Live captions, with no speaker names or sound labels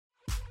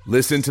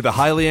Listen to the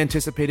highly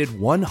anticipated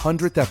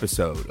 100th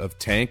episode of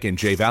Tank and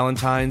Jay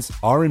Valentine's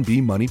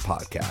R&B Money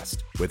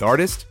Podcast with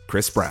artist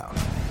Chris Brown.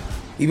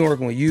 Even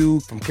working with you,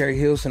 from Carrie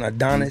Hilson,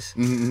 Adonis,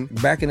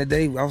 back in the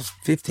day, I was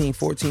 15,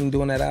 14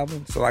 doing that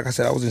album. So like I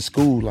said, I was in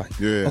school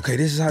okay,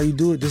 this is how you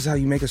do it. This is how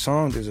you make a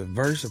song. There's a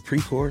verse, a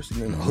pre-chorus,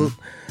 and then a hook.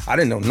 I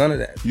didn't know none of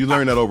that. You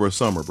learned that over a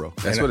summer, bro.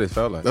 That's what it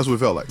felt like. That's what it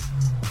felt like.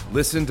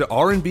 Listen to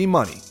R&B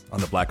Money on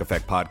the Black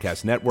Effect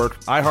Podcast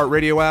Network,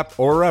 iHeartRadio app,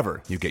 or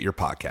wherever you get your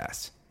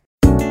podcasts.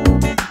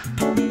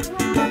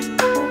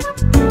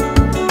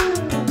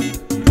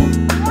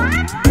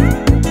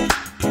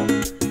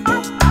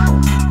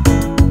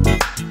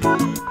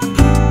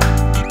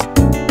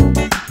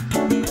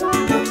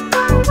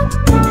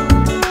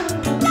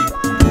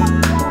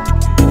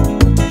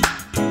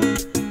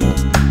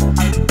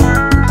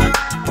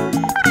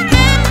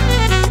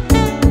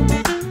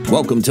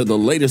 Welcome to the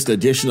latest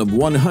edition of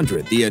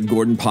 100, the Ed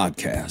Gordon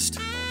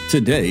Podcast.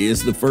 Today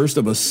is the first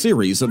of a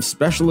series of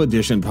special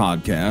edition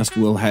podcasts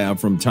we'll have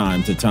from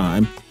time to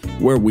time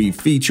where we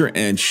feature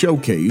and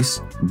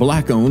showcase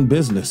Black-owned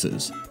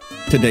businesses.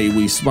 Today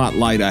we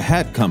spotlight a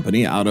hat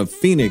company out of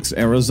Phoenix,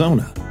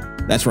 Arizona.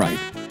 That's right,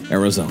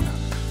 Arizona.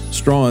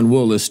 Straw and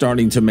Wool is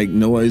starting to make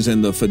noise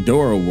in the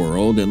fedora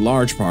world in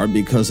large part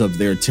because of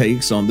their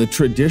takes on the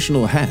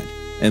traditional hat,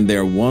 and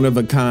their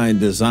one-of-a-kind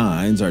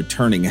designs are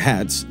turning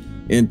hats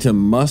into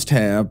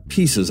must-have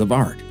pieces of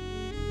art.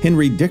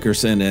 Henry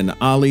Dickerson and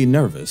Ali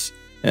Nervous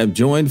have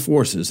joined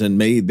forces and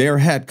made their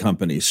hat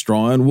company,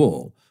 Straw and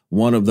Wool,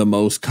 one of the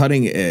most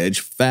cutting-edge,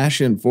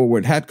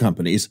 fashion-forward hat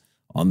companies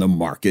on the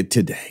market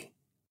today.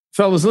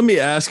 Fellas, let me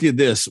ask you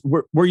this.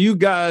 Were you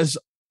guys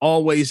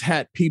always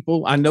hat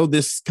people? I know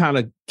this kind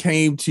of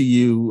came to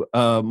you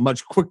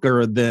much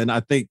quicker than I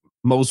think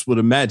most would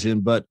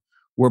imagine, but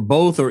were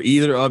both or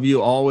either of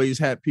you always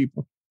hat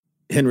people?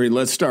 Henry,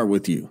 let's start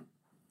with you.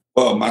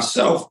 Well,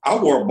 myself, I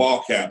wore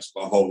ball caps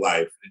my whole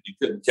life. You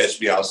couldn't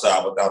catch me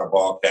outside without a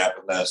ball cap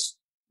unless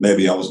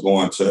maybe I was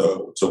going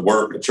to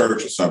work at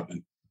church or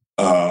something.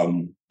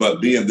 But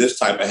being this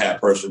type of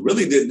hat person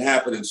really didn't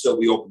happen until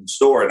we opened the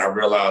store and I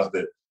realized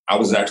that I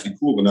was actually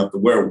cool enough to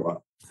wear one.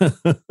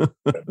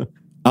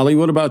 Ali,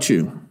 what about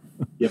you?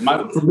 Yeah,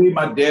 for me,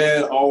 my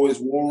dad always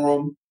wore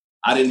them.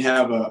 I didn't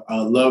have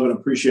a love and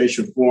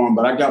appreciation for them,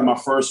 but I got my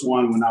first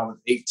one when I was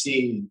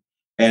 18.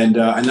 And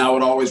I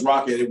would always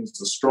rock it. It was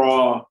a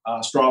straw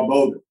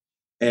bogan,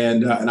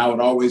 and I would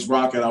always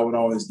rock it. I would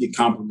always get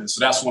compliments. So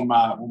that's when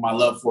my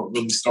love for it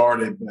really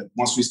started. But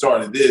once we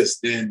started this,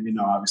 then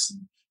obviously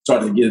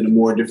started to get into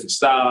more different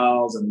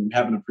styles and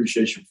have an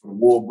appreciation for the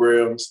wool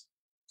brims.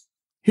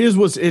 Here's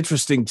what's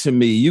interesting to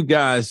me. You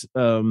guys,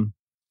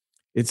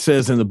 it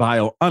says in the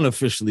bio,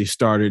 unofficially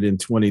started in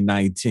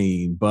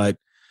 2019, but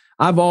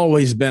I've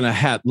always been a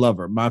hat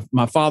lover.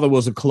 My father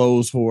was a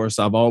clothes horse.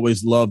 I've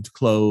always loved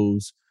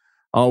clothes.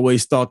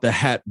 Always thought the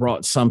hat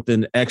brought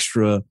something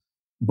extra,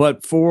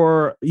 but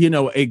for,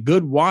 a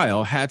good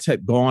while, hats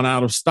had gone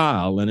out of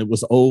style and it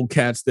was old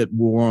cats that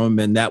wore them.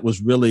 And that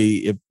was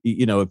really,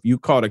 if you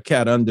caught a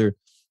cat under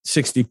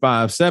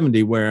 65,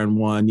 70 wearing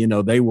one,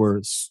 they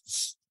were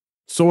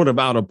sort of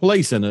out of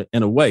place in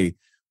a way.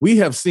 We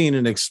have seen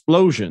an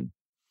explosion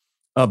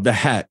of the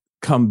hat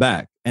come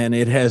back and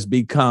it has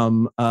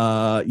become,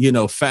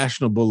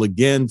 fashionable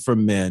again for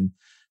men.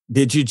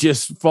 Did you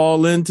just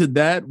fall into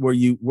that? Were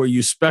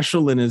you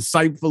special and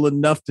insightful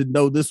enough to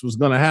know this was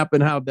going to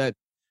happen? How'd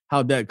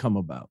that come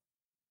about?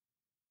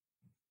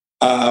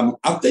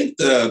 I think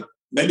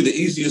maybe the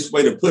easiest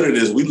way to put it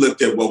is we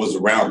looked at what was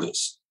around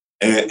us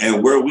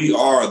and where we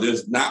are.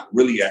 There's not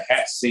really a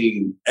hat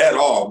scene at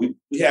all.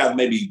 We have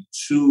maybe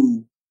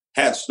 2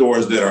 hat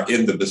stores that are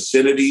in the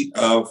vicinity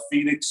of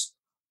Phoenix.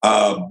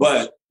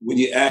 But when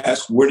you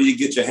ask, where do you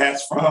get your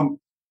hats from?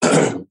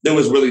 There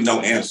was really no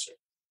answer.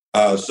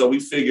 So we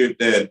figured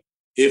that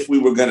if we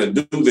were going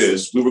to do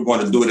this, we were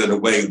going to do it in a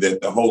way that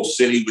the whole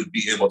city would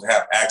be able to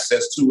have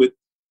access to it.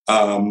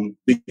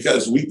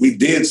 Because we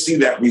did see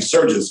that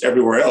resurgence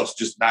everywhere else,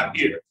 just not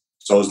here.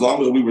 So as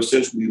long as we were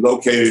centrally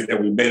located and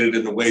we made it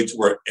in a way to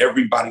where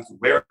everybody could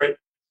wear it,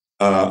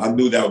 I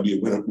knew that would be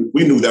a winner.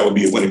 We knew that would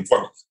be a winning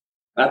formula.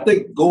 I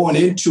think going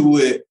into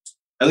it,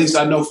 at least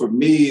I know for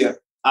me,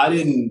 I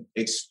didn't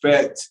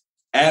expect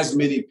as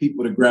many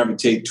people to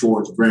gravitate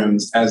towards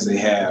brims as they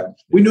have.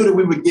 We knew that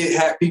we would get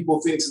hat people.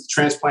 Phoenix is a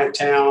transplant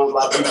town. A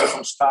lot of people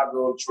from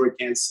Chicago, Detroit,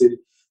 Kansas City.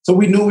 So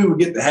we knew we would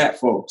get the hat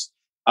folks.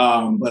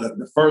 But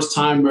the first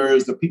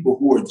timers, the people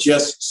who are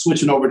just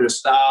switching over their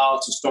style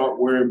to start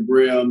wearing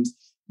brims,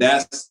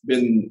 that's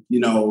been,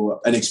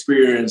 an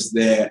experience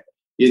that,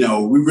 we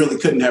really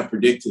couldn't have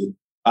predicted,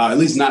 at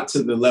least not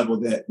to the level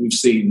that we've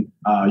seen,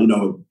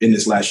 in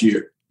this last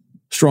year.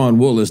 Straw and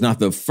Wool is not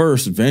the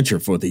first venture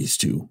for these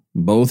two.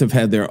 Both have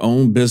had their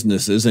own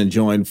businesses and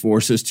joined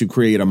forces to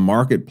create a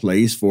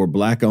marketplace for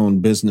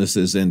Black-owned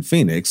businesses in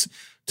Phoenix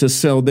to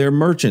sell their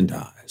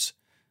merchandise.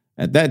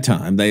 At that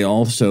time, they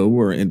also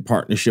were in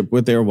partnership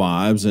with their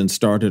wives and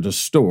started a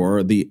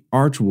store, the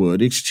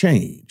Archwood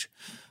Exchange.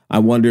 I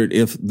wondered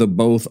if the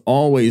both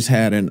always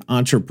had an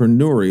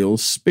entrepreneurial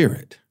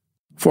spirit.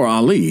 For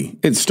Ali,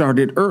 it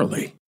started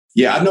early.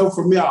 Yeah, I know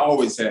for me, I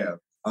always have.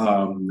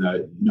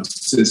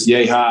 Since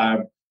yay high,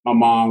 my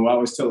mom, I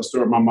always tell a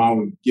story. My mom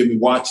would give me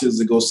watches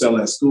to go sell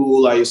at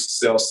school. I used to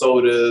sell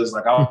sodas.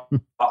 Like I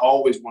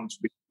always wanted to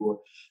be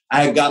cool.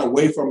 I had got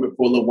away from it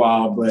for a little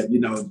while, but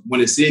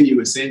when it's in you,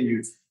 it's in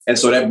you. And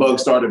so that bug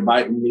started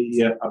biting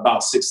me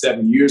about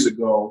 6-7 years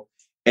ago.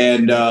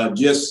 And I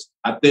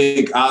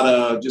think out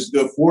of just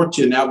good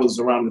fortune, that was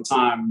around the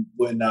time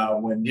when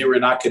Henry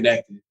and I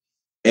connected.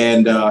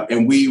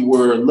 And we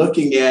were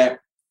looking at,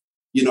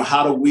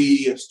 how do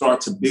we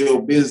start to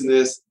build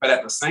business? But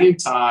at the same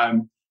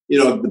time,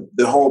 the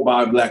whole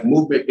Buy Black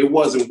movement, it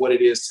wasn't what it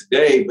is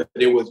today, but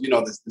it was,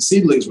 the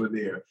seedlings were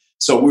there.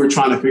 So we were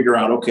trying to figure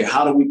out, okay,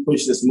 how do we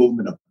push this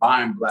movement of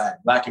buying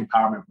Black, Black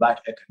empowerment, Black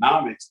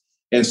economics?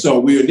 And so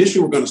we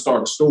initially were going to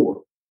start a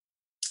store.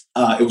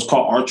 It was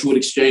called Archwood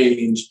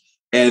Exchange.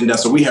 And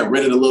so we had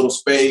rented a little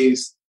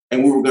space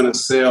and we were going to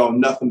sell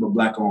nothing but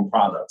Black-owned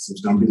products. It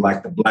was going to be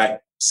like the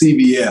Black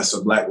CVS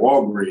or Black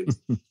Walgreens.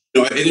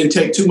 It didn't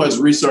take too much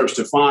research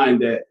to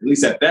find that, at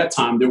least at that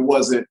time, there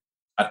wasn't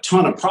a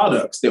ton of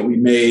products that we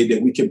made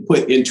that we could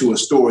put into a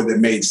store that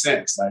made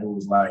sense. Like it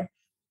was like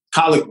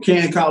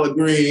canned collard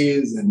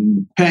greens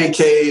and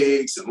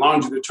pancakes and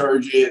laundry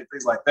detergent,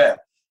 things like that.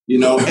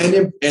 And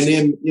then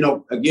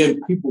again,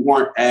 people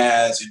weren't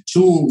as in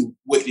tune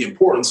with the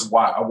importance of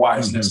why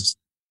it's necessary.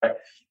 Right?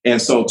 And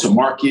so to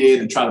market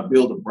and try to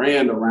build a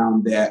brand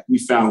around that, we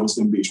found was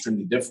going to be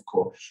extremely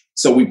difficult.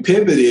 So we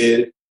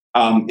pivoted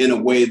in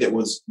a way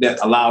that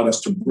allowed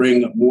us to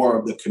bring more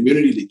of the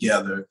community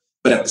together,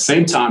 but at the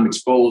same time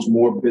expose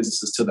more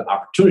businesses to the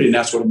opportunity. And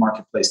that's where the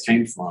marketplace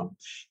came from.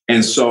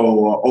 And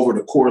so over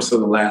the course of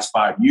the last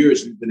 5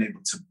 years, we've been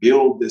able to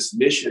build this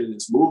mission,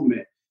 this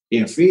movement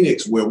in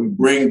Phoenix, where we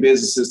bring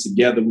businesses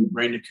together, we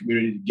bring the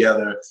community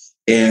together,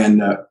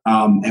 and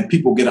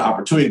people get an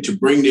opportunity to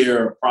bring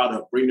their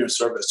product, bring their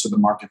service to the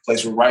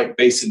marketplace. We're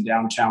based in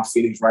downtown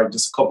Phoenix, right,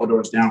 just a couple of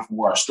doors down from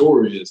where our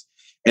store is.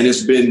 And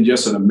it's been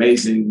just an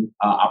amazing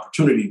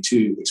opportunity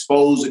to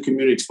expose the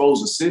community,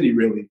 expose the city,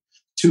 really,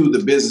 to the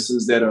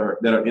businesses that are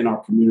in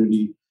our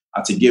community,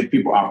 to give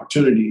people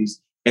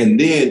opportunities. And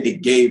then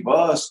it gave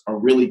us a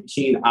really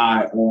keen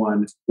eye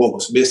on what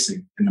was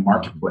missing in the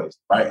marketplace,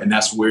 right? And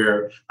that's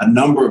where a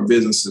number of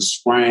businesses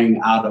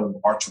sprang out of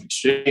Archwood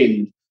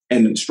Exchange,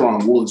 and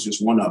Strong Wool is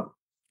just one of them.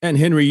 And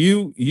Henry,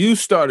 you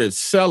started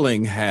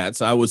selling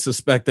hats. I would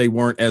suspect they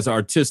weren't as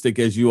artistic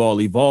as you all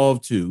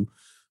evolved to,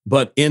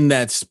 but in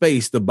that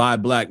space, the Buy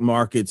Black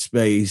market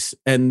space.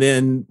 And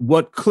then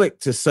what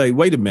clicked to say,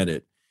 wait a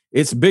minute,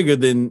 it's bigger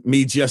than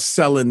me just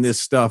selling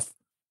this stuff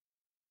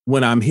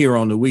when I'm here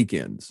on the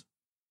weekends.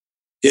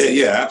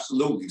 Yeah,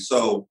 absolutely.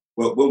 So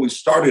when we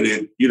started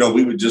it,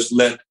 we would just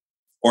let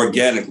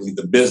organically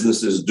the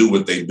businesses do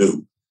what they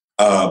do.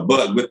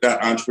 But with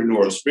that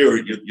entrepreneurial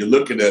spirit, you're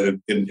looking at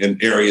it in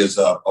areas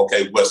of,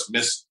 okay, what's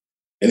missing?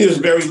 And there's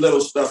very little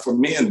stuff for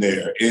men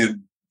there.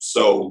 And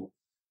so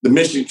the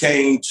mission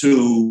came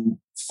to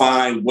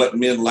find what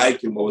men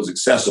like and what was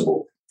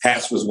accessible.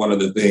 Hats was one of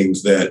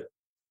the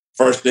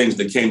first things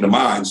that came to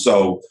mind.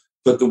 So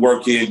put the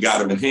work in, got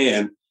them in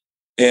hand.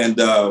 And,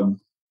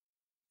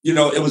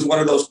 it was one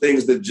of those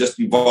things that just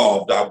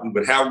evolved. We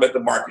would have them at the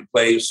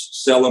marketplace,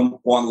 sell them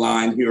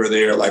online here or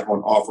there, like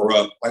on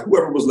OfferUp, like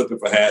whoever was looking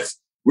for hats.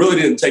 Really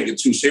didn't take it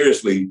too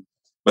seriously.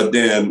 But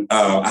then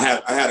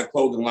I had a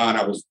clothing line.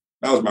 That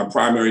was my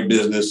primary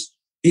business.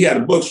 He had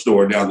a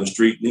bookstore down the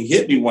street, and he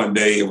hit me one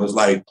day and was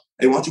like,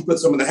 hey, why don't you put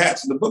some of the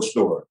hats in the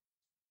bookstore?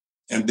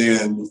 And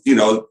then,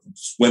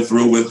 went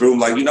through,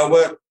 like, you know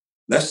what?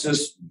 Let's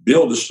just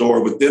build a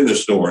store within the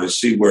store and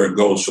see where it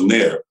goes from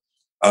there.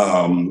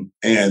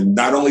 And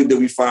not only did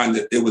we find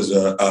that it was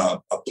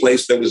a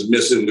place that was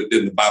missing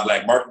within the Buy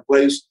Black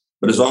marketplace,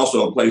 but it's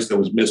also a place that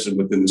was missing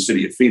within the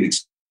city of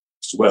Phoenix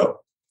as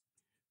well.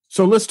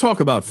 So let's talk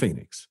about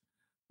Phoenix.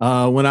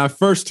 When I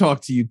first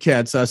talked to you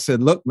cats, I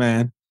said, look,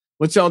 man,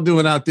 what y'all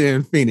doing out there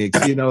in Phoenix?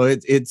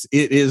 It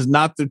is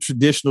not the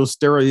traditional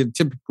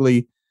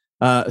stereotypical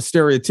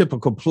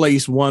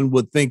place one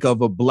would think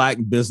of a Black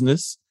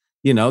business.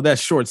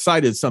 That's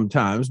short-sighted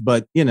sometimes,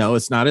 but,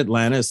 it's not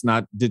Atlanta, it's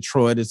not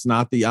Detroit, it's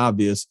not the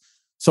obvious.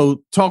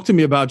 So talk to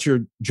me about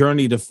your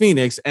journey to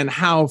Phoenix and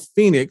how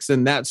Phoenix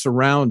and that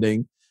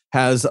surrounding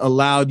has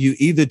allowed you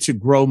either to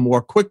grow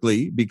more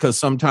quickly because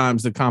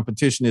sometimes the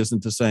competition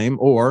isn't the same,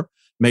 or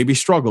maybe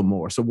struggle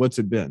more. So what's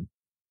it been?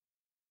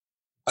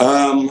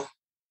 I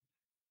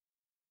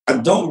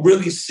don't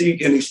really see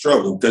any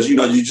struggle because,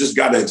 you just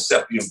got to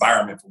accept the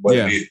environment for what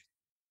it is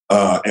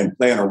and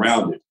plan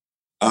around it.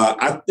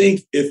 I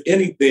think, if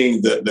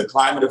anything, the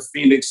climate of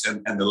Phoenix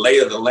and the lay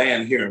of the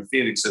land here in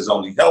Phoenix has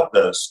only helped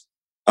us.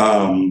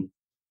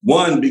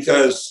 One,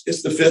 because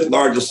it's the 5th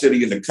largest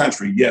city in the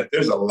country, yet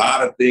there's a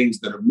lot of things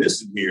that are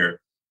missing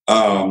here.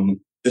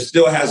 It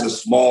still has a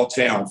small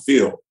town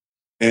feel.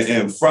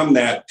 And from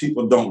that,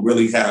 people don't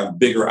really have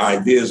bigger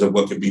ideas of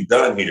what can be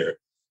done here.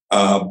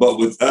 But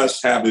with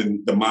us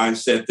having the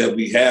mindset that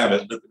we have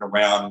and looking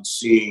around and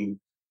seeing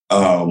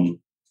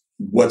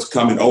what's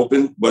coming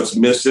open, what's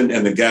missing,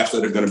 and the gaps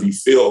that are going to be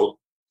filled,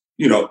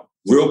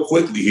 real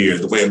quickly here,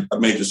 the way a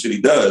major city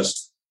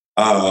does.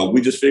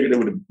 We just figured it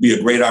would be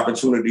a great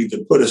opportunity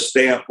to put a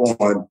stamp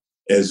on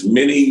as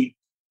many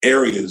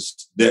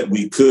areas that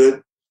we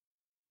could.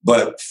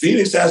 But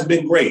Phoenix has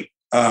been great.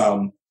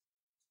 You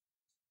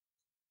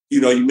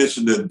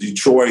mentioned the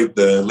Detroit,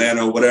 the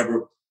Atlanta,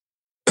 whatever.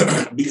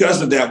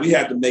 Because of that, we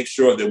had to make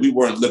sure that we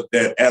weren't looked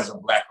at as a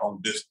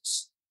Black-owned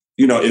business.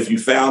 If you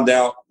found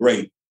out,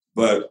 great.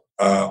 But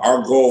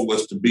our goal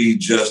was to be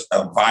just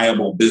a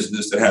viable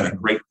business that had a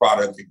great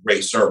product and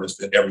great service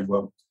that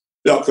everyone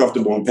felt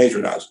comfortable and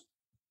patronizing.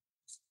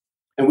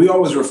 And we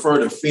always refer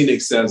to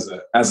Phoenix as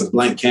a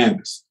blank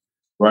canvas,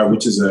 right?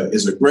 Which is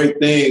a great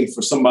thing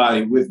for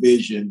somebody with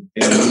vision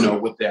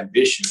and with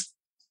ambition.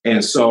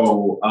 And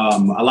so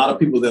a lot of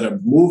people that are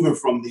moving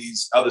from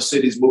these other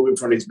cities, moving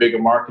from these bigger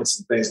markets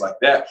and things like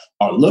that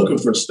are looking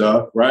for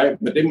stuff, right?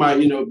 But they might,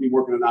 be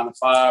working a 9 to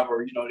 5,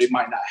 or, they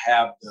might not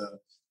have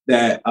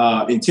that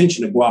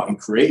intention to go out and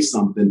create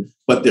something,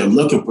 but they're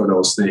looking for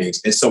those things.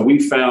 And so we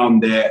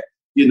found that,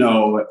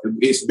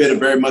 it's been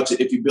very much,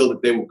 if you build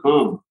it, they will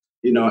come,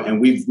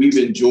 and we've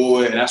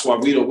enjoyed, and that's why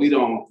we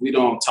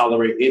don't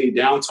tolerate any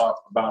down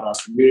talk about our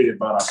community,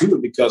 about our people,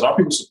 because our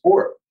people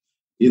support.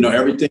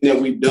 Everything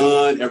that we've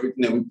done,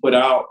 everything that we put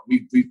out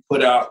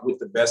with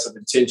the best of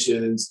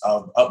intentions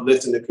of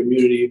uplifting the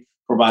community,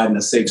 providing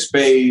a safe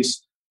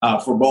space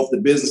for both the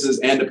businesses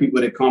and the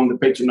people that come to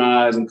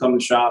patronize and come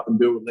to shop and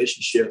build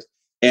relationships.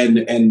 And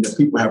the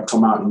people have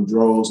come out in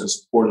droves and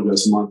supported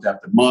us month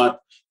after month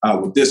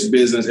with this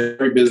business.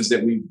 Every business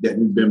that we've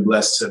been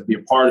blessed to be a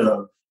part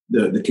of,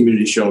 the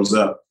community shows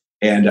up.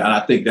 And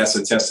I think that's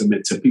a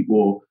testament to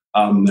people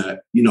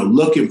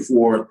looking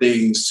for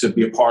things to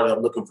be a part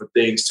of, looking for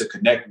things to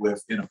connect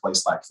with in a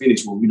place like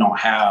Phoenix, where we don't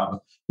have,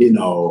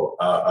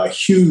 a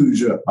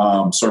huge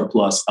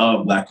surplus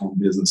of Black-owned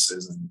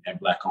businesses and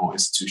Black-owned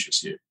institutions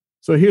here.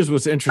 So here's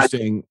what's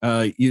interesting.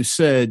 You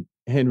said,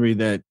 Henry,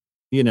 that,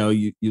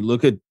 you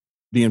look at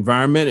the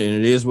environment and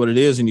it is what it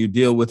is, and you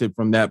deal with it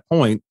from that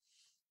point.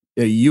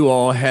 You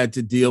all had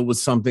to deal with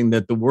something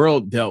that the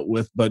world dealt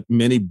with, but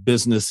many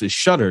businesses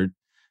shuttered.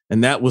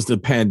 And that was the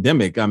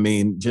pandemic. I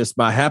mean, just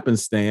by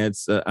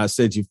happenstance, I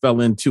said you fell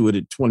into it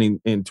in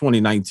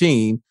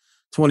 2019.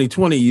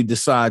 2020, you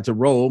decide to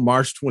roll.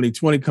 March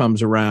 2020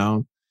 comes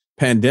around.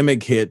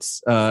 Pandemic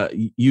hits.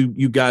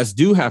 You guys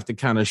do have to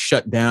kind of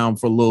shut down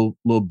for a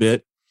little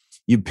bit.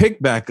 You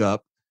pick back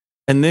up.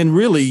 And then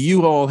really,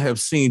 you all have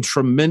seen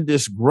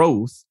tremendous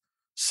growth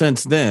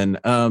since then.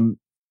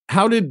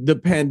 How did the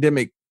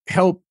pandemic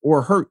help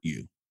or hurt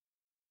you?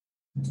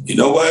 You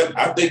know what?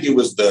 I think it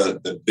was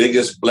the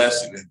biggest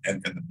blessing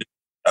and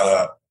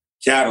the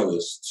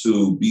catalyst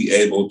to be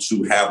able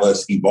to have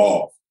us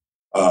evolve.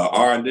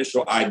 Our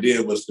initial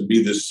idea was to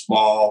be this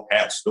small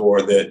hat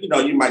store that,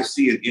 you might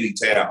see in any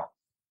town.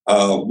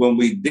 When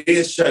we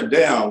did shut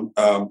down,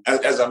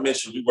 as I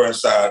mentioned, we were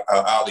inside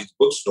Ali's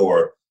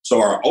bookstore,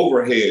 so our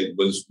overhead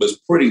was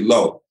pretty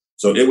low.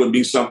 So it would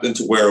be something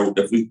to where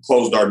if we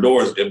closed our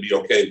doors, it'd be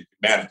okay, we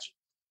could manage it.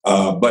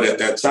 But at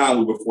that time,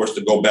 we were forced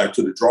to go back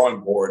to the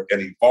drawing board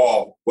and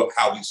evolve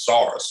how we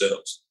saw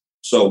ourselves.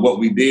 So what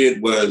we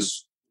did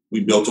was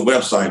we built a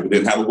website. We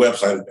didn't have a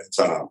website at that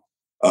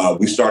time.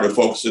 We started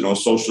focusing on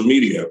social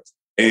media,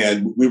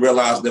 and we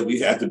realized that we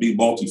had to be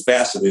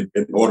multifaceted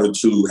in order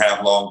to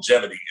have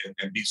longevity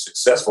and be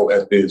successful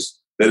at this.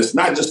 That it's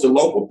not just a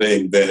local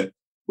thing, that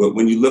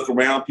when you look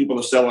around, people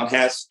are selling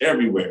hats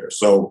everywhere.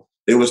 So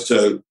it was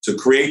to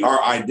create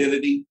our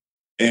identity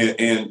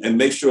and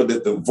make sure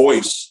that the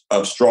voice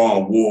of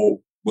Strong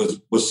Wool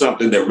was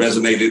something that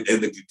resonated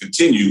and that could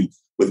continue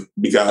with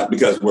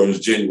because we're as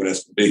genuine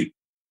as can be.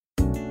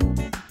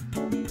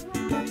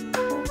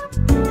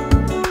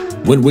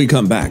 When we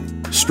come back,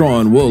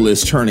 Strong Wool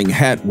is turning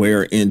hat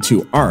wear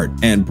into art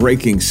and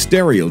breaking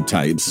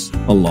stereotypes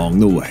along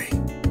the way.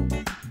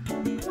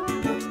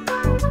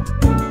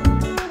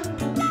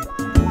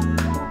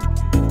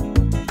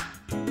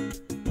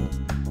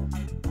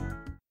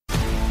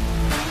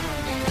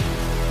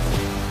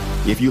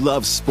 If you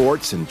love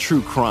sports and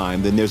true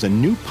crime, then there's a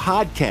new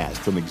podcast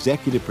from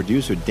executive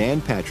producer Dan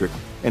Patrick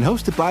and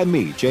hosted by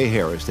me, Jay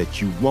Harris,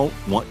 that you won't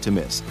want to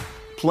miss.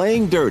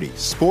 Playing Dirty: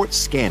 Sports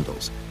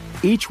Scandals.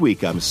 Each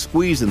week, I'm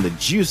squeezing the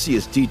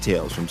juiciest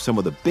details from some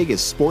of the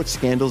biggest sports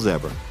scandals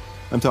ever.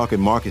 I'm talking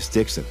Marcus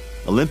Dixon,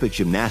 Olympic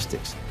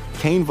gymnastics,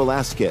 Cain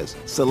Velasquez,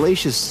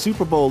 salacious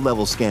Super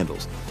Bowl-level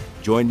scandals.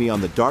 Join me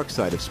on the dark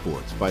side of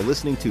sports by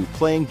listening to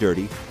Playing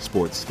Dirty: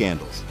 Sports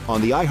Scandals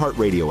on the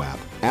iHeartRadio app,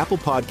 Apple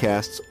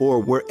Podcasts, or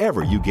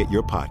wherever you get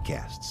your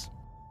podcasts.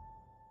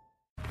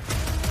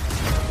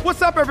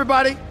 What's up,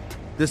 everybody?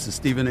 This is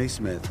Stephen A.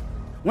 Smith.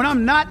 When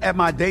I'm not at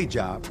my day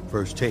job,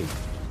 First Take,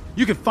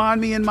 you can find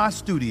me in my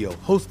studio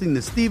hosting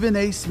the Stephen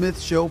A. Smith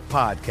Show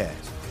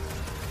podcast.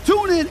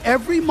 Tune in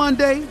every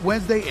Monday,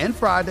 Wednesday, and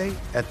Friday,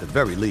 at the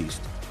very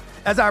least,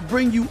 as I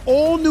bring you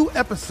all new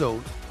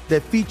episodes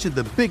that feature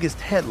the biggest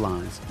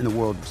headlines in the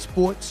world of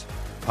sports,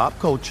 pop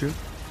culture,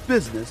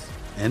 business,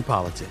 and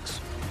politics.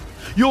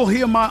 You'll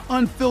hear my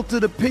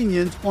unfiltered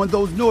opinions on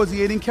those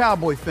nauseating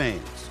Cowboy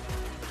fans,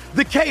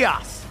 the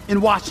chaos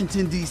in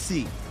Washington,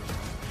 D.C.,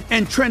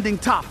 and trending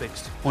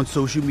topics on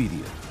social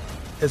media,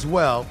 as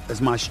well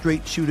as my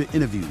straight shooter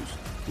interviews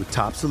with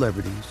top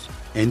celebrities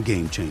and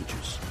game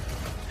changers.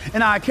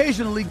 And I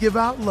occasionally give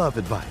out love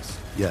advice.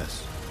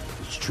 Yes,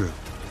 it's true.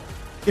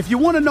 If you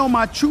want to know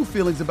my true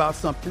feelings about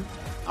something,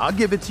 I'll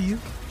give it to you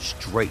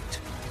straight.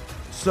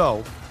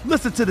 So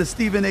listen to the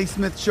Stephen A.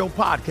 Smith Show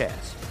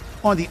podcast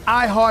on the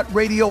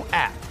iHeartRadio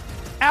app,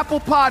 Apple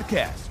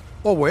Podcasts,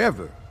 or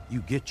wherever you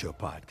get your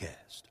podcast.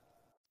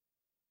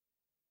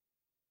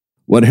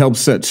 What helps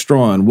set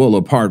Straw and Wool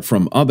apart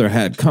from other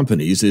hat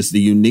companies is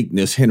the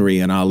uniqueness Henry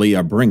and Ali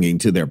are bringing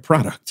to their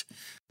product.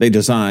 They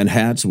design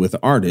hats with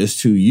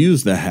artists who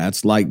use the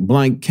hats like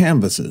blank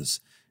canvases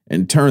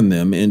and turn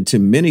them into,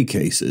 many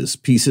cases,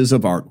 pieces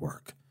of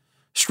artwork.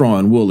 Straw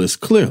and Wool is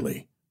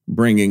clearly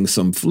bringing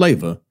some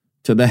flavor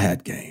to the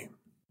hat game.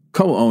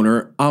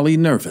 Co-owner Ali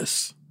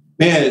Nervous.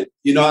 Man,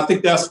 I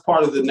think that's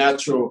part of the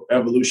natural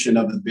evolution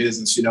of the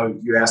business.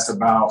 You asked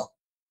about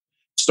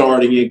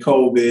starting in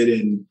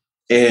COVID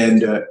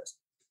and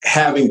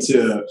having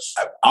to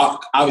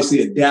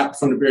obviously adapt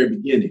from the very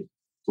beginning,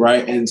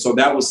 right? And so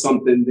that was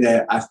something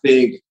that I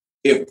think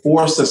it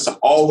forced us to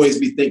always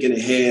be thinking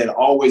ahead,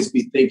 always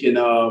be thinking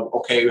of,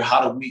 okay,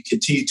 how do we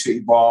continue to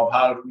evolve?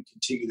 How do we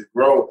continue to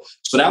grow?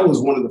 So that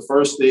was one of the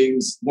first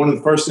things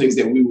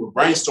that we were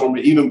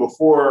brainstorming, even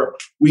before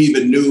we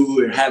even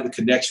knew or had the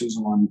connections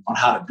on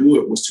how to do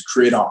it, was to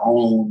create our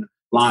own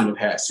line of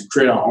hats, to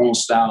create our own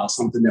style,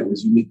 something that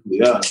was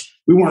uniquely us.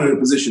 We weren't in a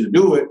position to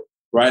do it,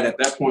 right? At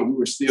that point, we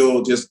were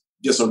still just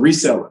a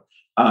reseller,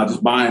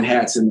 just buying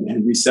hats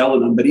and reselling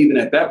them. But even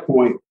at that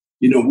point,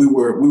 we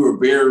were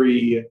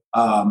very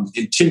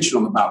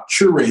intentional about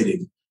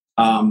curating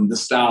the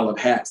style of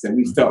hats that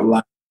we felt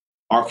like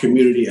our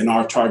community and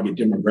our target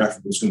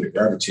demographic was going to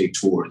gravitate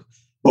toward.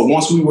 But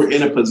once we were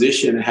in a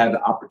position and had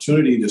the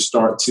opportunity to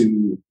start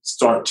to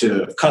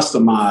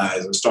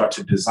customize and start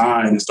to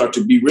design and start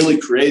to be really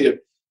creative,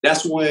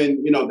 that's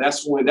when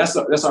that's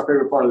our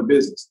favorite part of the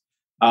business.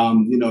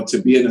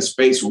 To be in a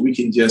space where we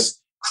can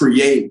just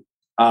create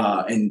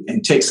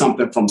and take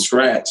something from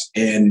scratch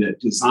and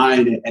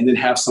design it and then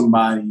have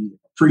somebody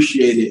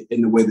appreciate it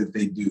in the way that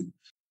they do.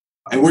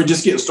 And we're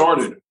just getting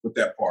started with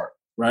that part,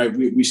 right?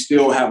 We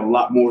still have a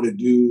lot more to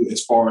do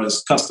as far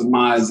as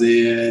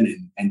customizing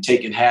and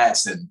taking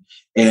hats and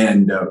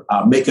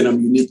making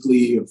them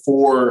uniquely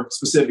for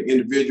specific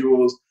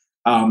individuals.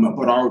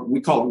 But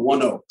we call them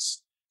one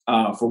oaks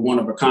for one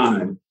of a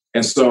kind.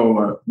 And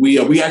so we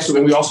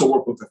also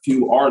work with a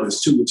few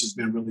artists too, which has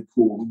been really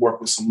cool. We work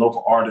with some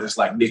local artists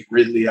like Nick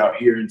Ridley out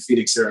here in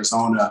Phoenix,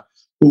 Arizona,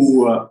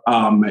 who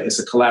it's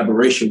a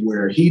collaboration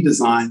where he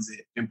designs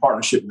it in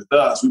partnership with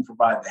us. We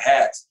provide the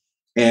hats,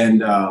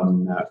 and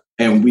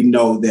we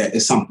know that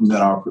it's something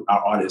that our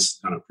artists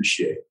are going to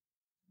appreciate.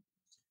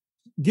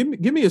 Give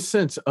me a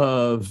sense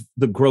of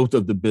the growth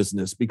of the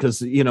business,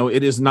 because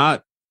it is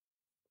not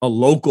a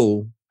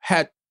local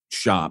hat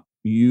shop.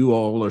 You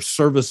all are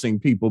servicing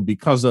people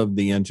because of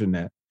the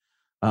internet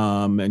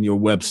and your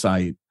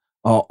website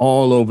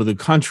all over the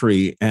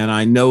country. And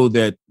I know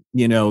that,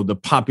 the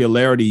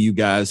popularity you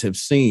guys have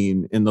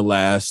seen in the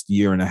last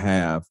year and a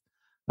half,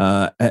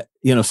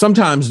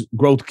 sometimes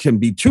growth can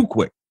be too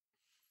quick,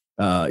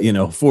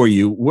 for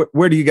you.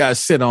 Where do you guys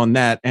sit on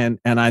that? And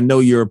I know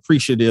you're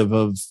appreciative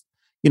of,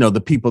 the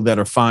people that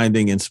are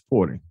finding and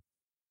supporting.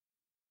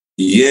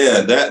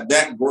 Yeah,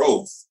 that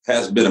growth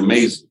has been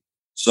amazing.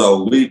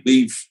 So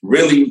we've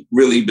really,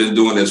 really been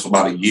doing this for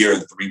about a year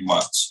and 3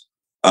 months.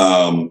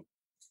 And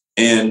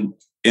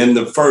in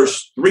the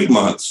first 3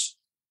 months,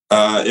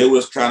 it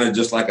was kind of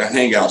just like a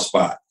hangout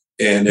spot.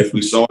 And if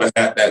we sold a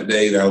hat that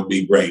day, that would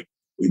be great.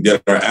 We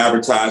did our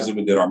advertising,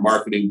 we did our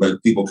marketing,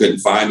 but people couldn't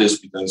find us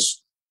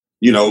because,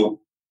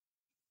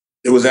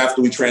 it was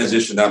after we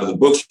transitioned out of the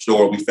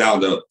bookstore, we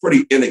found a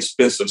pretty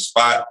inexpensive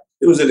spot.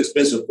 It was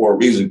inexpensive for a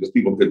reason, because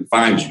people couldn't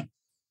find you.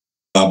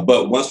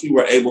 But once we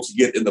were able to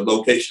get in the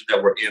location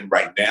that we're in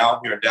right now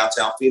here in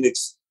downtown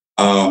Phoenix,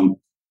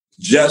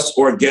 just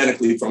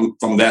organically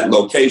from that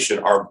location,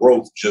 our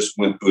growth just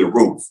went through the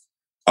roof.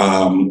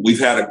 We've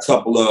had a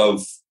couple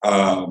of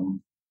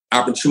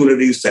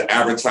opportunities to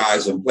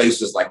advertise in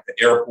places like the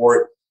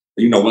airport.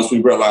 Once we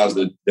realized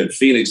that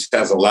Phoenix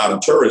has a lot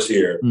of tourists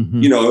here,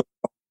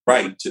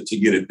 right, to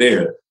get it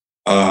there.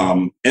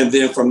 And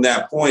then from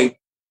that point,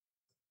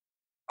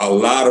 a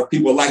lot of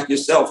people like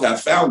yourself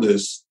have found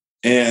us.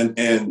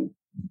 And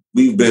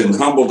we've been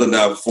humbled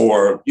enough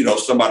for,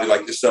 somebody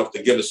like yourself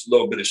to give us a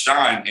little bit of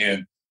shine.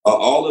 And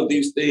all of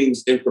these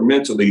things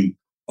incrementally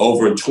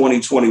over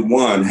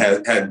 2021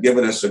 had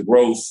given us a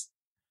growth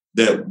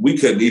that we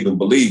couldn't even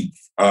believe,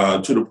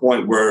 to the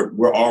point where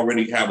we're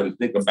already having to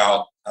think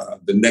about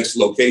the next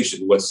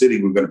location, what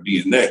city we're going to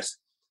be in next.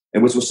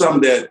 And which was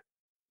something that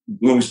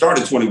when we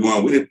started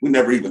 21, we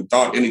never even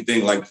thought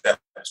anything like that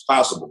was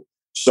possible.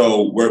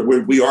 So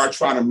we are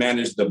trying to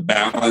manage the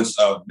balance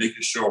of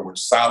making sure we're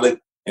solid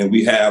and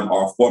we have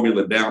our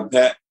formula down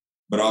pat,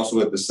 but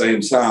also at the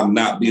same time,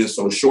 not being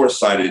so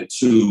short-sighted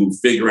to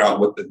figure out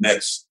what the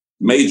next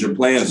major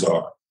plans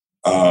are.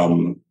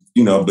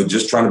 But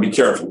just trying to be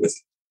careful with it.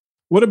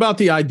 What about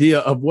the idea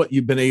of what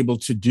you've been able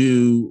to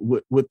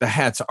do with the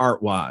hats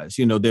art-wise?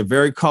 They're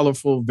very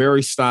colorful,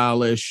 very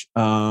stylish,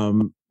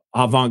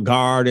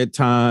 avant-garde at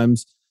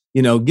times.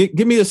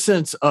 Give me a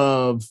sense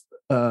of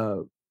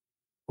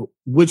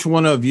which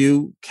one of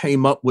you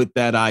came up with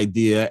that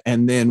idea,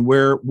 and then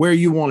where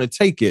you want to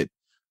take it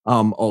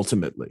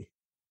ultimately.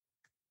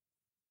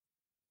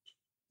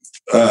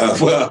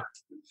 I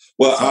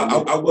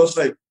will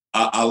say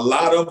a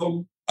lot of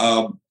them.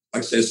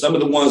 Like I said, some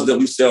of the ones that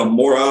we sell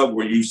more of,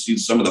 where you see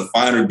some of the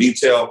finer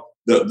detail,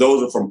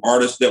 those are from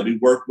artists that we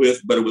work with.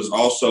 But it was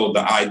also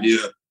the idea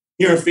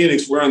here in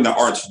Phoenix, we're in the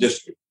arts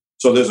district.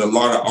 So there's a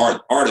lot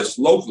of artists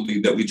locally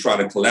that we try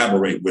to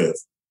collaborate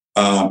with.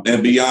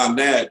 And beyond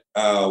that,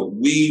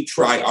 we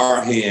try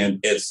our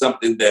hand at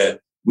something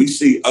that we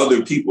see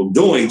other people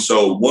doing.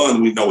 So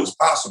one, we know is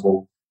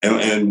possible.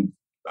 And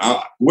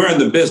we're in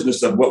the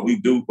business of what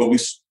we do, but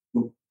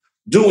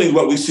doing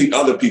what we see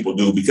other people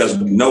do because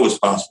we know it's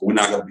possible. We're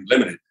not going to be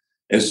limited.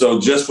 And so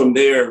just from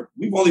there,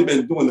 we've only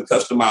been doing the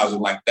customizing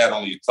like that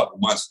only a couple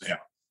months now.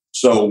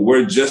 So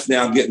we're just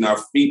now getting our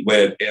feet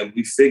wet, and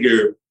we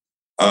figure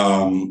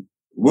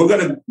we're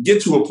going to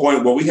get to a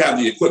point where we have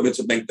the equipment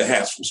to make the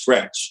hats from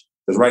scratch.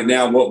 Because right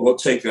now we'll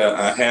take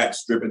a hat,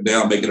 strip it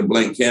down, make it a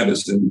blank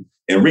canvas and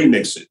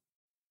remix it.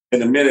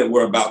 In a minute,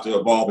 we're about to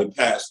evolve it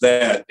past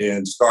that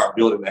and start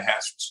building the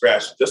hats from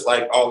scratch, just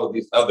like all of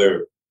these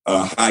other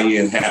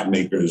high-end hat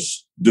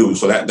makers do.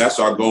 So that's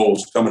our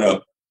goals coming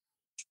up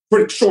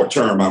pretty short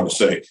term, I would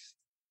say.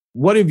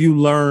 What have you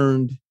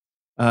learned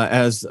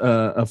as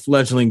a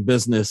fledgling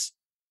business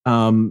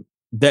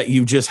that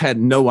you just had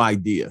no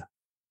idea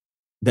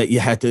that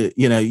you had to,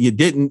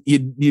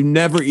 you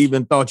never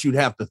even thought you'd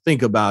have to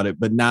think about it,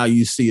 but now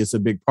you see it's a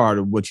big part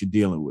of what you're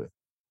dealing with?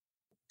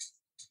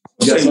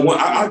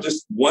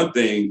 One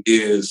thing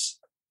is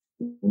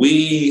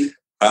when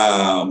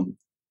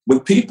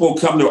people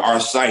come to our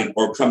site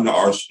or come to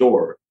our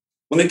store,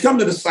 when they come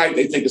to the site,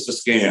 they think it's a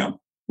scam.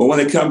 But when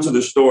they come to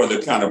the store,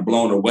 they're kind of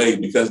blown away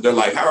because they're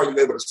like, how are you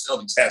able to sell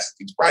these hats at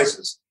these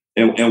prices?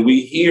 And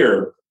we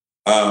hear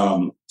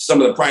some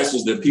of the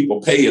prices that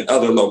people pay at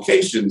other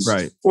locations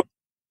for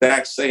the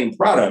exact same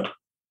product.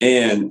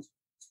 And,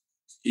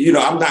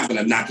 I'm not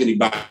going to knock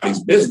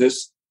anybody's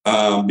business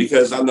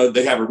because I know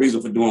they have a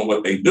reason for doing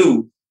what they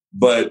do.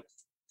 But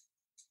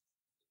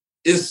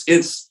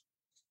it's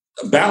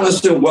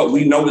balancing what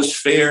we know is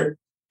fair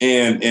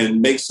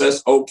and makes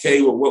us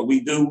okay with what we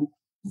do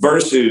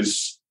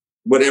versus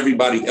what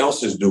everybody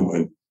else is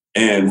doing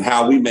and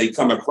how we may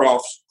come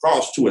across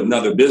to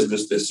another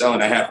business that's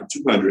selling a hat for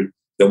 $200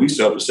 that we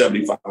sell for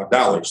 $75.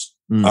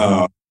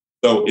 Mm-hmm.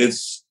 So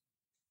it's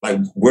like,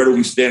 where do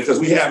we stand? Because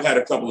we have had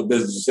a couple of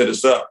businesses hit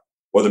us up,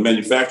 or the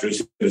manufacturers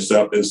hit us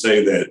up and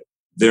say that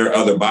there are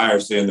other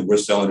buyers saying that we're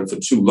selling it for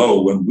too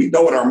low when we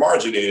know what our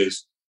margin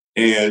is,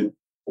 and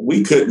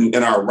we couldn't,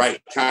 in our right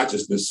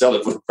consciousness, sell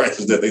it for the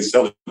prices that they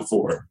sell it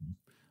for.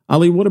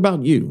 Ali, what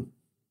about you?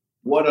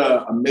 What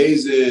an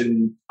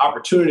amazing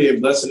opportunity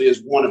and blessing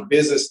is when a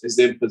business is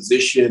in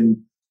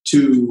position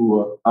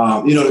to,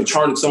 to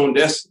chart its own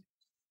destiny.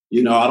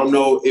 I don't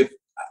know if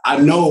I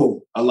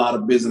know a lot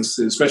of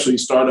businesses, especially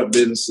startup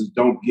businesses,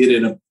 don't get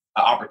in an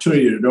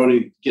opportunity or don't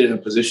even get in a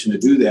position to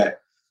do that.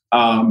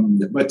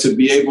 But to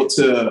be able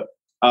to,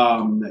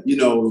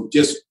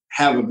 just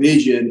have a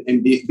vision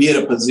and be in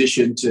a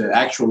position to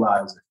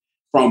actualize it,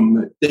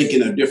 from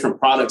thinking of different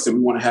products that we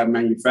want to have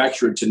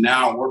manufactured to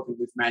now working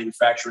with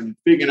manufacturing and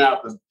figuring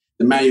out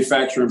the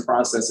manufacturing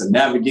process and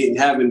navigating,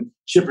 having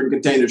shipping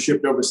containers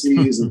shipped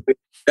overseas and things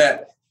like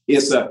that.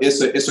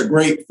 It's a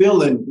great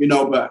feeling,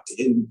 but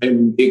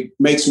and it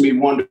makes me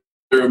wonder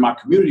my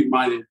community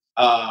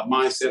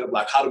mindset of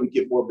like, how do we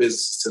get more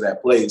businesses to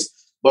that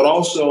place? But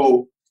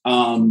also,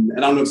 and I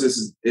don't know if this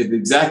is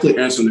exactly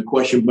answering the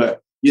question,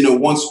 but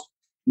once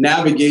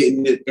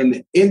navigating it in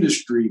the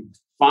industry,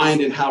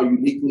 finding how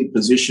uniquely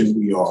positioned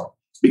we are,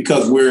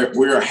 because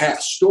we're a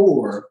hat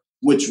store,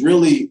 which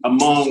really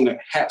among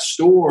hat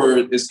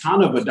stores is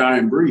kind of a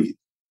dying breed,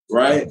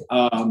 right?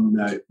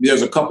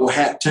 There's a couple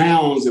hat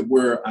towns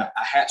where a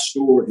hat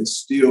store is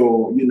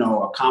still,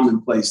 a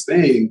commonplace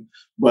thing.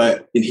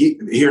 But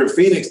here in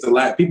Phoenix,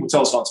 people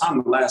tell us all the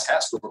time, the last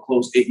hat store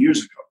closed 8 years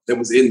ago that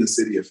was in the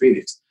city of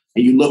Phoenix.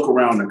 And you look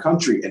around the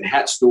country and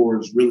hat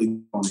stores really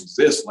don't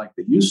exist like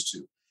they used to.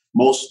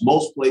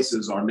 Most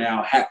places are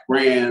now hat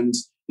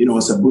brands.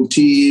 It's a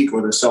boutique,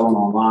 or they're selling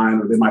online,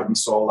 or they might be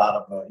sold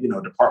out of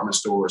a department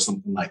store or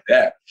something like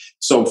that.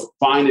 So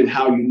finding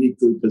how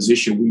uniquely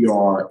positioned we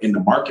are in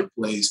the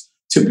marketplace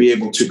to be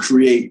able to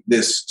create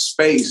this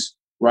space,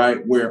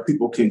 right, where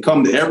people can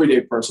come, the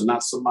everyday person,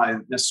 not somebody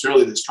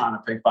necessarily that's trying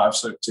to pay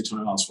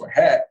 $500-$600 for a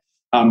hat,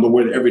 but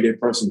where the everyday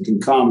person can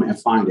come and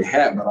find a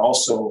hat, but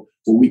also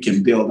where we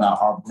can build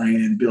out our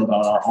brand, build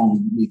out our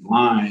own unique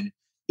line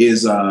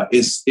is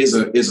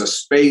a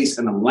space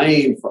and a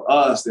lane for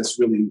us that's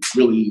really,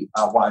 really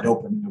wide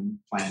open, and we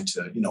plan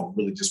to,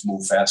 really just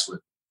move fast with.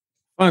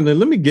 Finally,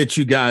 let me get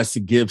you guys to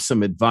give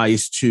some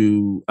advice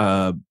to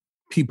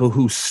people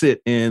who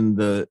sit in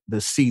the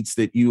seats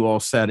that you all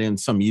sat in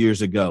some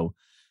years ago,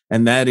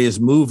 and that is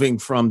moving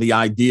from the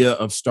idea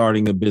of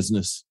starting a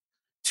business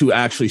to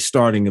actually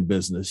starting a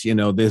business.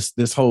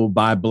 This whole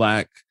Buy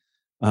Black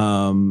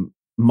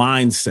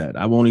mindset.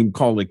 I won't even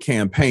call it a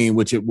campaign,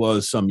 which it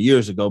was some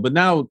years ago. But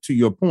now, to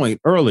your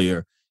point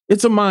earlier,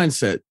 it's a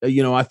mindset.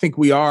 I think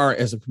we are,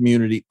 as a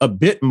community, a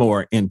bit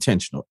more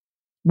intentional.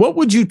 What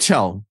would you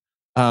tell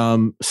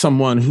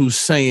someone who's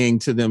saying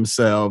to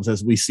themselves,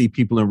 as we see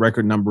people in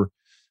record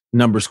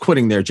numbers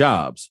quitting their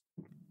jobs?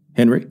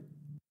 Henry?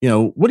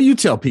 What do you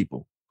tell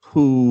people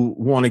who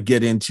want to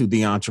get into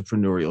the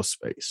entrepreneurial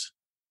space?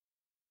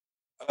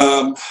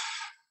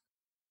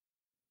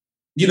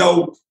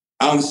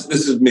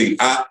 This is me.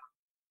 I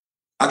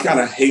kind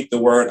of hate the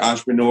word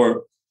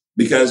entrepreneur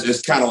because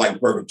it's kind of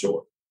like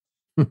purgatory.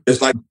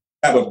 It's like you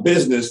have a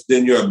business,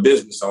 then you're a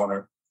business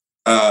owner.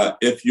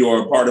 If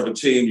you're a part of a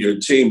team, you're a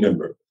team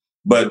member.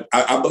 But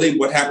I believe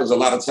what happens a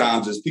lot of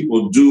times is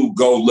people do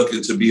go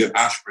looking to be an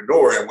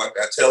entrepreneur. And what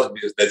that tells me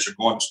is that you're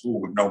going to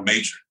school with no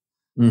major.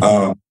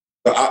 Mm-hmm.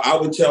 I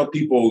would tell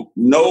people,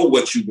 know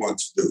what you want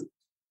to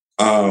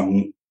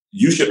do.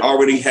 You should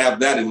already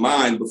have that in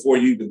mind before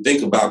you even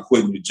think about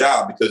quitting your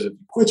job. Because if you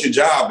quit your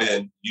job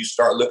and you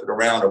start looking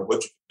around at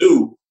what you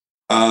can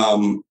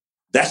do,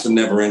 that's a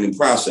never-ending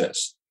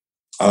process.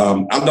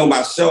 I know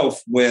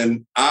myself,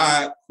 when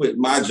I quit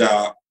my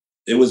job,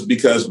 it was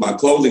because my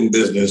clothing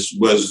business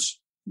was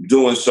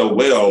doing so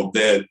well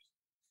that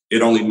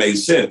it only made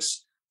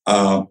sense.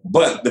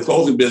 But the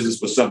clothing business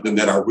was something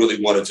that I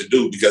really wanted to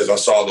do because I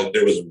saw that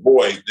there was a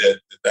void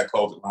that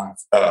clothing line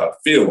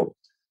filled.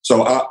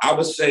 So I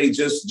would say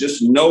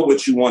just know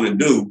what you want to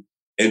do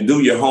and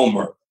do your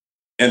homework.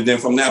 And then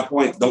from that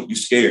point, don't be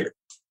scared.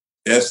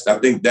 I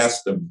think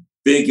that's the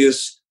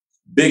biggest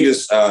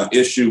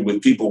issue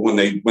with people when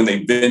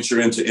they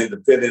venture into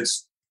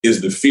independence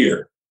is the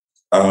fear.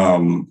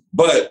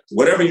 But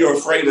whatever you're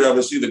afraid of,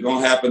 it's either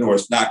going to happen or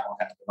it's not going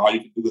to happen. All you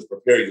can do is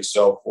prepare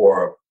yourself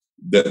for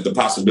the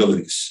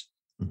possibilities.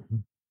 Mm-hmm.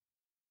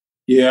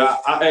 Yeah,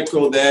 I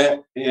echo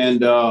that.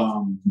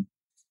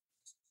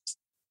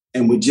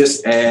 And we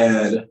just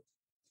add,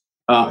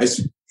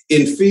 it's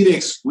in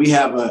Phoenix, we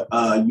have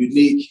a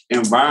unique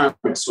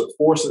environment, so it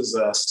forces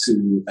us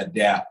to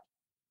adapt.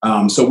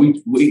 So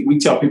we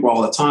tell people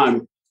all the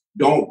time,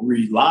 don't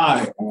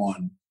rely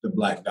on the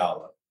black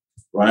dollar,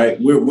 right?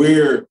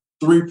 We're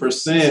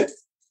 3%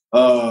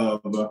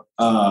 of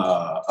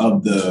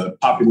the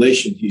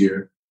population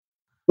here.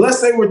 Let's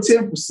say we're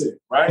 10%,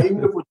 right?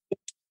 Even if we're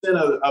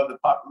 10% of the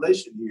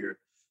population here,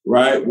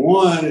 right?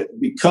 One,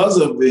 because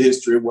of the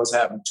history of what's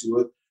happened to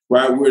it,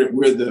 right?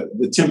 We're the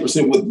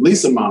 10% with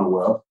least amount of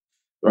wealth,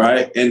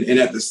 right? And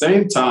at the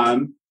same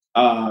time,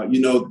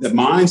 the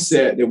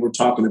mindset that we're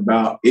talking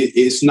about,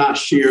 it's not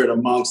shared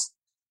amongst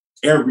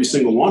every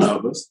single one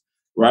of us,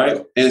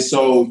 right? And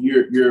so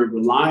you're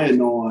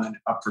relying on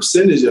a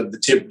percentage of the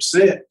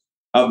 10%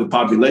 of the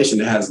population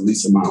that has the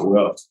least amount of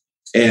wealth.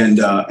 And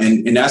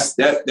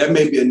that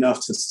may be enough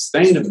to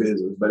sustain a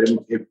business, but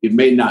it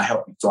may not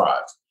help you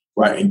thrive,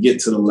 right? And get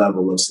to the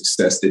level of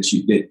success that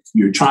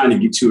you're trying to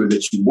get to or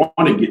that you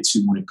want to get to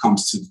when it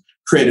comes to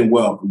creating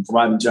wealth and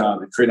providing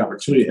jobs and creating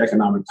opportunity,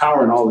 economic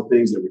power, and all the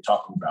things that we're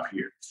talking about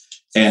here.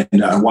 And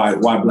why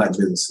Black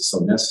business is so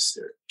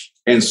necessary.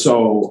 And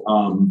so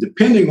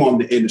depending on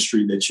the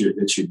industry that you're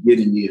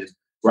getting in,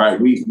 right,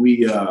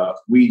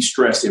 we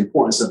stress the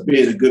importance of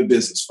being a good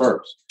business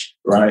first,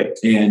 right?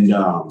 And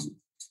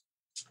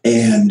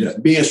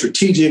being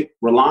strategic,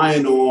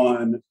 relying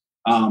on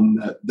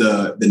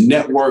the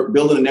network,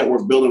 building a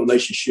network, building a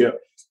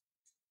relationship.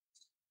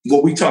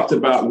 What we talked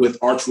about with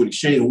Archwood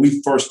Exchange when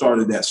we first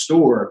started that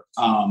store,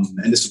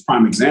 and this is a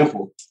prime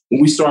example. When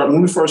we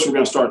first were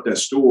going to start that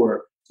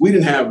store, we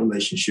didn't have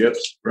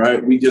relationships,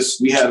 right? We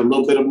had a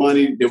little bit of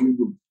money that we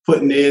were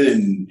putting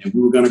in, and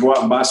we were going to go out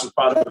and buy some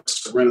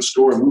products to rent a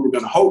store, and we were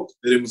going to hope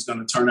that it was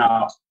going to turn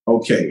out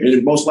okay.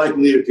 And most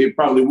likely, it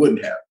probably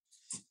wouldn't have.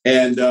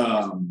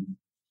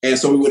 And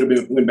so we would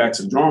have went back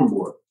to the drawing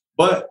board.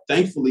 But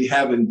thankfully,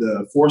 having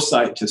the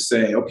foresight to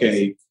say,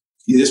 okay,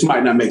 this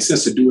might not make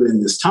sense to do it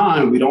in this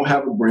time. We don't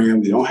have a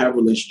brand. We don't have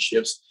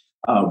relationships.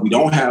 We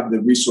don't have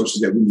the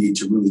resources that we need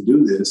to really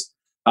do this.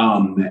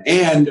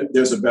 And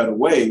there's a better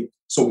way.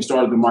 So we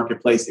started the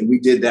marketplace, and we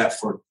did that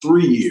for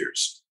 3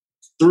 years.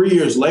 3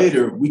 years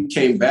later, we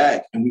came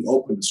back and we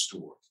opened a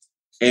store.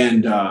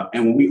 And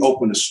when we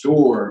opened a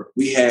store,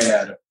 we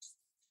had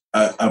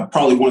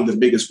probably one of the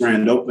biggest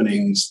grand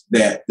openings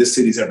that this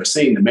city's ever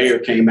seen. The mayor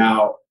came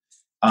out.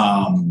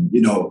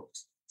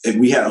 And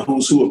we had a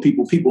who's who of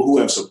people who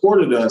have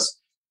supported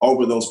us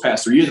over those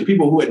past 3 years. The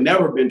people who had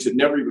never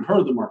even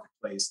heard of the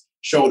marketplace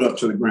showed up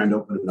to the grand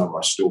opening of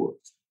our store.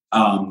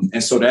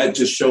 And so that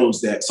just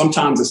shows that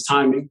sometimes it's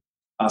timing,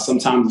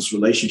 sometimes it's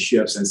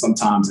relationships, and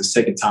sometimes it's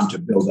taking time to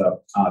build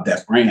up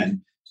that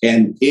brand.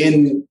 And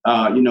in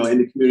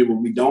the community where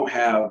we don't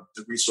have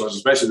the resources,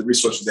 especially the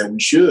resources that we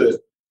should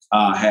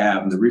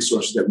have and the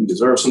resources that we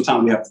deserve,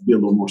 sometimes we have to be a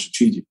little more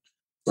strategic,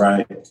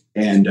 right?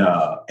 And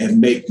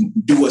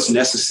do what's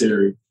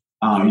necessary.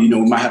 We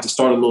might have to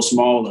start a little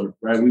smaller,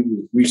 right?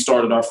 We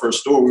started our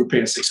first store. We were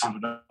paying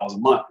 $600 a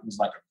month. It was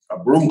like a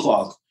broom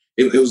closet.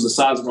 It was the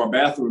size of our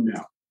bathroom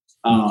now,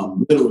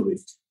 literally.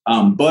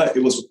 But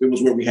it was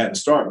where we had to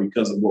start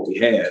because of what we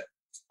had.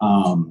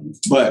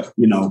 But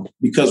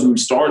because we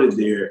started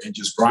there and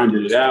just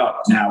grinded it out,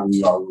 now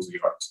we are where we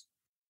are.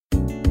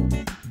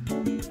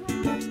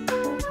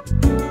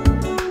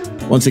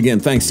 Once again,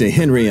 thanks to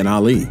Henry and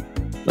Ali.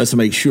 Let's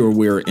make sure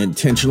we're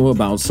intentional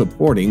about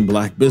supporting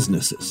Black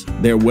businesses.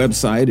 Their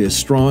website is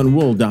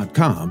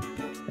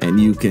strawandwool.com, and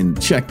you can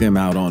check them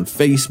out on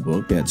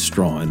Facebook at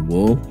Straw and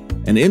Wool,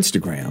 and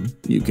Instagram.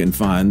 You can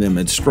find them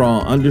at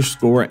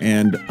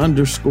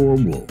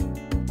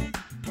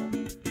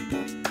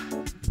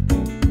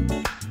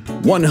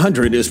straw_and_wool.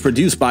 100 is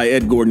produced by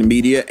Ed Gordon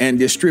Media and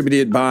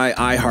distributed by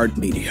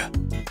iHeartMedia.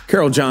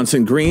 Carol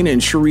Johnson Green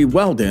and Cherie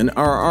Weldon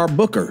are our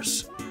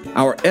bookers.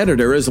 Our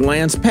editor is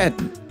Lance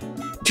Patton.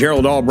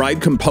 Gerald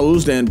Albright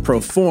composed and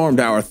performed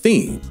our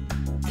theme.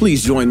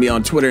 Please join me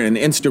on Twitter and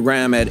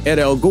Instagram at Ed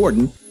L.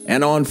 Gordon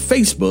and on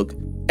Facebook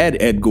at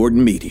Ed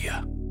Gordon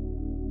Media.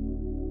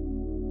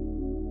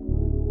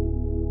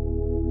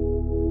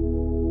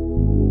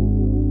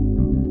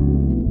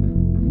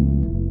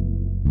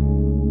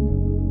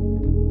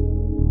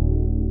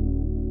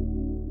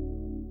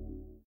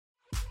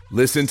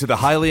 Listen to the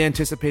highly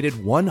anticipated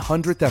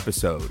 100th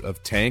episode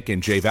of Tank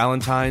and Jay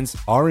Valentine's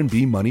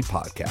R&B Money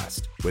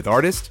Podcast with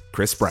artist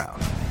Chris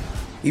Brown.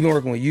 Even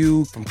working with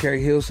you, from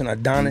Carrie Hilson,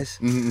 Adonis.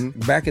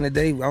 Back in the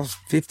day, I was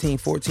 15,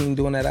 14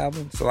 doing that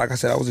album. So like I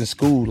said, I was in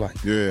school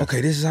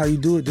okay, this is how you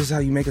do it. This is how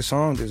you make a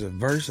song. There's a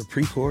verse, a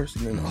pre-chorus,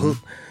 and then a hook.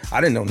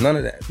 I didn't know none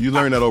of that. You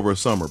learned that over a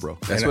summer, bro.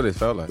 That's what it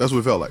felt like. That's what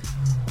it felt like.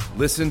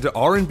 Listen to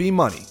R&B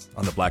Money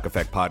on the Black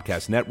Effect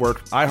Podcast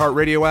Network,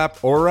 iHeartRadio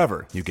app, or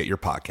wherever you get your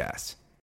podcasts.